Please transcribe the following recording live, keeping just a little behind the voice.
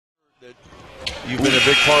You've been a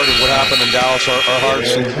big part of what happened in Dallas. Our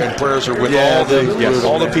hearts and prayers are with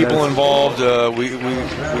all the people involved. We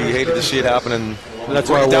hated to see it happen, and that's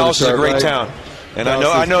why Dallas is a great town. And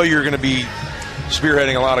I know you're going to be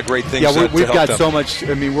spearheading a lot of great things. Yeah, we've got them. so much.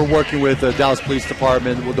 I mean, we're working with the Dallas Police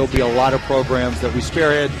Department. There'll be a lot of programs that we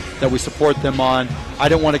spearhead, that we support them on. I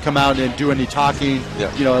didn't want to come out and do any talking.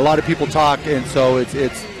 Yeah. You know, a lot of people talk, and so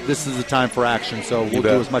this is the time for action. So we'll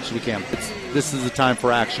do as much as we can. This is the time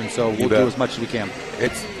for action. So we'll do as much as we can.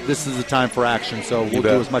 This is the time for action. So we'll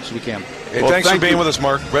do as much as we can. Hey, thanks for being with us,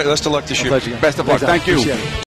 Mark. Best of luck this year. Best of luck. Thank you.